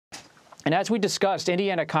And as we discussed,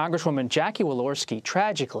 Indiana Congresswoman Jackie Walorski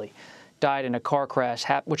tragically died in a car crash,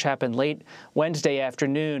 which happened late Wednesday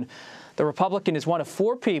afternoon. The Republican is one of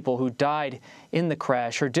 4 people who died in the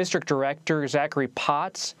crash. Her district director, Zachary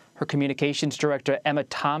Potts, her communications director, Emma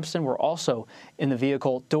Thompson, were also in the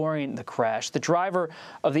vehicle during the crash. The driver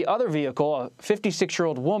of the other vehicle, a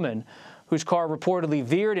 56-year-old woman whose car reportedly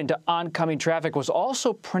veered into oncoming traffic, was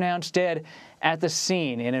also pronounced dead at the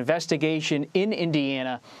scene. An investigation in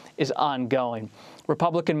Indiana is ongoing.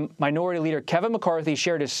 Republican Minority Leader Kevin McCarthy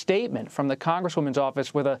shared a statement from the Congresswoman's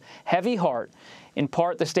office with a heavy heart. In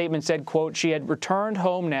part, the statement said, quote, "She had returned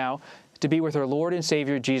home now to be with her Lord and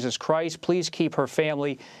Savior, Jesus Christ. Please keep her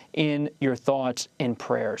family in your thoughts and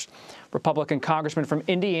prayers." Republican Congressman from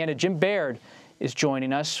Indiana, Jim Baird, is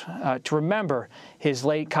joining us to remember his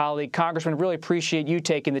late colleague. Congressman, really appreciate you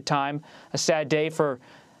taking the time. A sad day for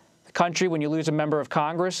the country when you lose a member of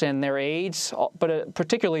Congress and their aides, but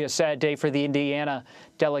particularly a sad day for the Indiana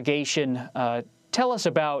delegation. Tell us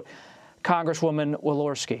about Congresswoman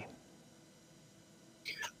Walorski.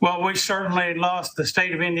 Well, we certainly lost, the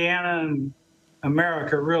state of Indiana and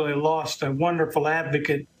America really lost a wonderful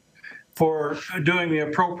advocate for doing the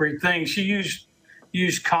appropriate thing. She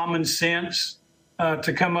used common sense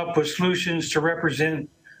to come up with solutions to represent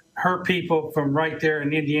her people from right there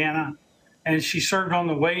in Indiana. And she served on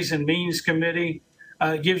the Ways and Means Committee.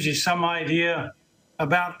 Gives you some idea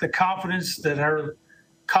about the confidence that her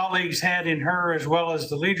colleagues had in her as well as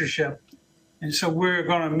the leadership. And so we're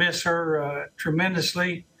going to miss her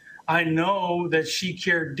tremendously. I know that she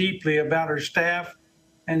cared deeply about her staff.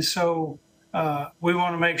 And so we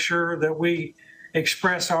want to make sure that we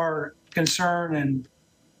express our concern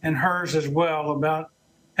and hers as well about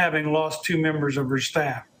having lost 2 members of her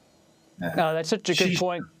staff. That's such a good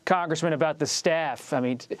point, Congressman, about the staff. I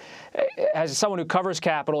mean, as someone who covers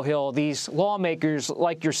Capitol Hill, these lawmakers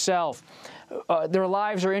like yourself, their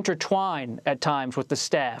lives are intertwined at times with the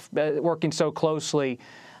staff, working so closely.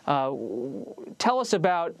 Tell us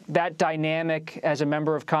about that dynamic as a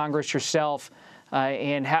member of Congress yourself,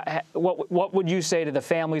 and what would you say to the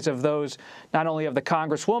families of those, not only of the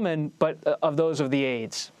Congresswoman, but of those of the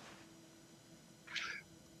aides?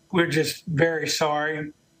 We're just very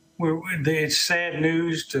sorry. It's sad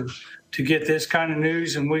news to get this kind of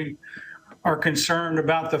news, and we are concerned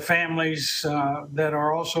about the families that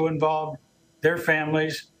are also involved, their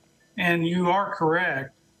families. And you are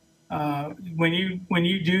correct. When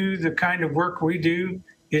you do the kind of work we do,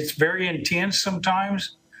 it's very intense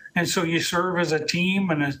sometimes, and so you serve as a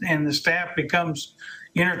team, and the staff becomes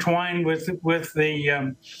intertwined with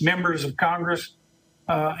the members of Congress,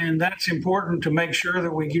 and that's important to make sure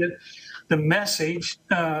that we get the message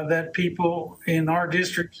that people in our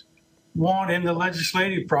district want in the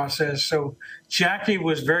legislative process. So Jackie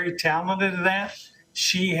was very talented at that.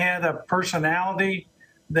 She had a personality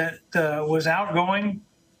that was outgoing,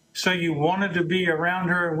 so you wanted to be around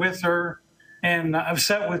her and with her. And I've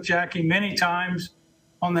sat with Jackie many times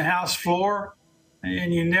on the House floor,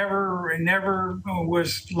 and you never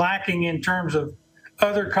was lacking in terms of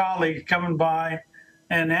other colleagues coming by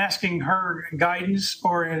and asking her guidance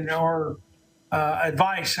or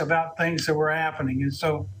advice about things that were happening. And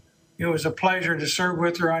so it was a pleasure to serve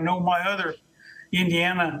with her. I know my other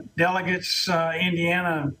Indiana delegates,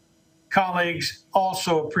 Indiana colleagues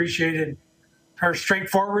also appreciated her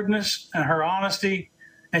straightforwardness and her honesty,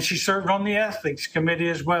 and she served on the Ethics Committee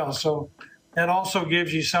as well. So that also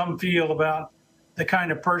gives you some feel about the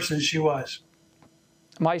kind of person she was.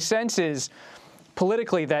 My sense is,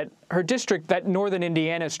 politically, that her district, that northern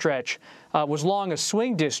Indiana stretch, was long a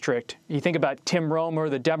swing district. You think about Tim Romer,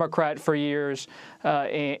 the Democrat for years,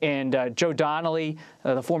 and Joe Donnelly,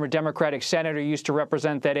 the former Democratic senator, used to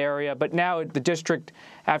represent that area. But now the district,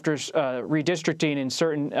 after redistricting in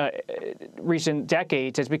certain recent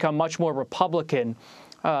decades, has become much more Republican,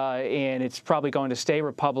 and it's probably going to stay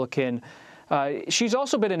Republican. She's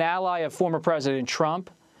also been an ally of former President Trump.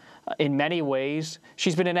 In many ways.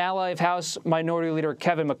 She's been an ally of House Minority Leader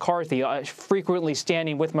Kevin McCarthy, frequently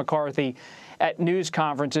standing with McCarthy at news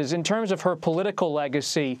conferences. In terms of her political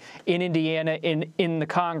legacy in Indiana, in the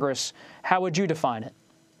Congress, how would you define it?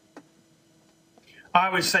 I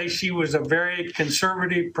would say she was a very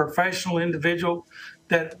conservative, professional individual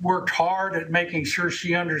that worked hard at making sure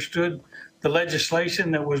she understood the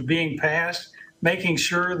legislation that was being passed, making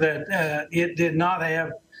sure that it did not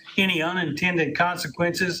have any unintended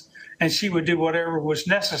consequences, and she would do whatever was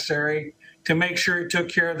necessary to make sure it took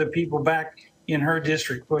care of the people back in her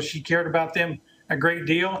district. Well, she cared about them a great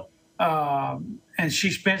deal, and she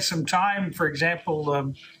spent some time, for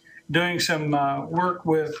example, doing some work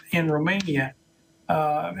in Romania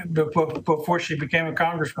before she became a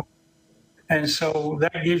congresswoman. And so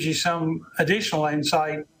that gives you some additional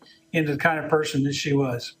insight into the kind of person that she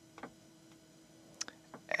was.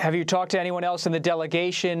 Have you talked to anyone else in the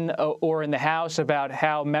delegation or in the House about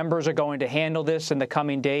how members are going to handle this in the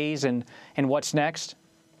coming days and what's next?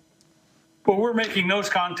 Well, we're making those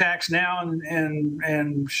contacts now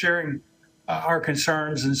and sharing our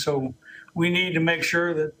concerns. And so we need to make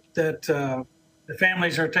sure that the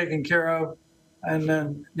families are taken care of, and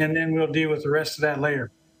then we'll deal with the rest of that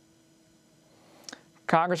later.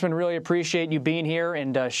 Congressman, really appreciate you being here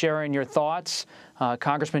and sharing your thoughts.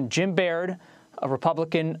 Congressman Jim Baird, a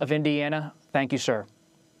Republican of Indiana. Thank you, sir.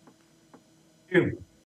 Thank you.